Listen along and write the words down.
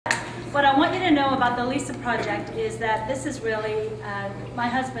What I want you to know about the Lisa Project is that this is really my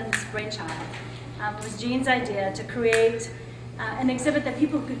husband's brainchild. It was Jean's idea to create an exhibit that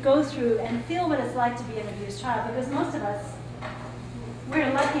people could go through and feel what it's like to be an abused child, because most of us, we're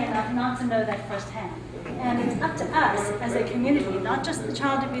lucky enough not to know that firsthand. And it's up to us as a community, not just the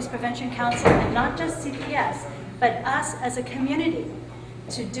Child Abuse Prevention Council and not just CPS, but us as a community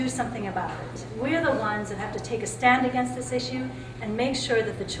to do something about it. We're the ones that have to take a stand against this issue and make sure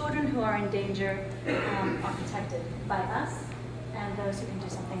that the children who are in danger are protected by us and those who can do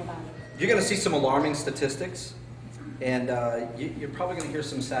something about it. You're going to see some alarming statistics, and you're probably going to hear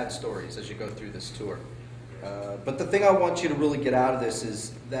some sad stories as you go through this tour. But the thing I want you to really get out of this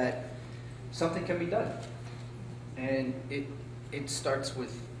is that something can be done. And it starts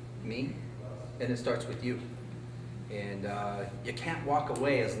with me, and it starts with you. And you can't walk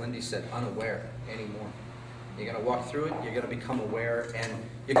away, as Lindy said, unaware anymore. You're going to walk through it, you're going to become aware, and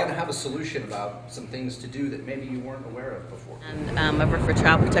you're going to have a solution about some things to do that maybe you weren't aware of before. And I've worked for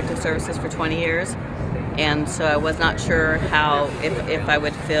Child Protective Services for 20 years, and so I was not sure how, if I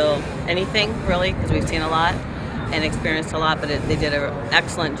would feel anything, really, because we've seen a lot and experienced a lot, but they did an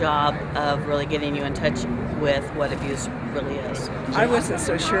excellent job of really getting you in touch with what abuse really is. I wasn't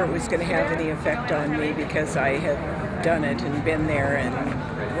so sure it was going to have any effect on me because I had done it and been there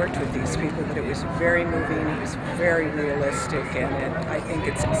and worked with these people, but it was very moving, it was very realistic, and I think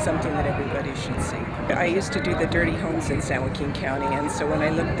it's something that everybody should see. I used to do the dirty homes in San Joaquin County, and so when I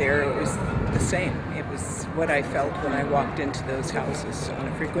lived there it was the same. It was what I felt when I walked into those houses on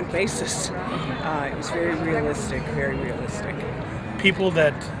a frequent basis. It was very realistic, very realistic. People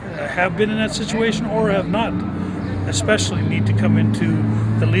that have been in that situation or have not especially need to come into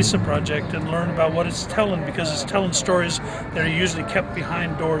the Lisa Project and learn about what it's telling, because it's telling stories that are usually kept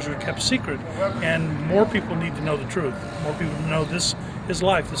behind doors or kept secret. And more people need to know the truth. More people know this is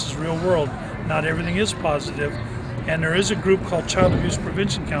life, this is real world. Not everything is positive. And there is a group called Child Abuse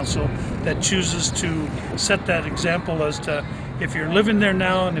Prevention Council that chooses to set that example as to, if you're living there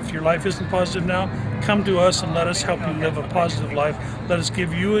now and if your life isn't positive now, come to us and let us help you live a positive life. Let us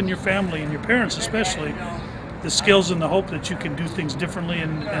give you and your family and your parents especially the skills and the hope that you can do things differently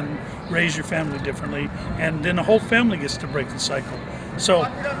and raise your family differently. And then the whole family gets to break the cycle. So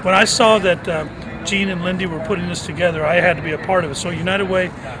when I saw that Jean and Lindy were putting this together, I had to be a part of it. So United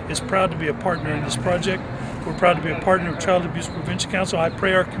Way is proud to be a partner in this project. We're proud to be a partner of Child Abuse Prevention Council. I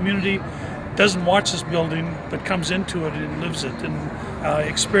pray our community doesn't watch this building, but comes into it and lives it and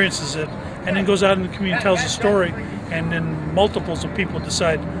experiences it, and then goes out in the community, tells a story, and then multiples of people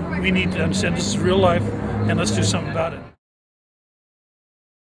decide we need to understand this is real life and let's do something about it.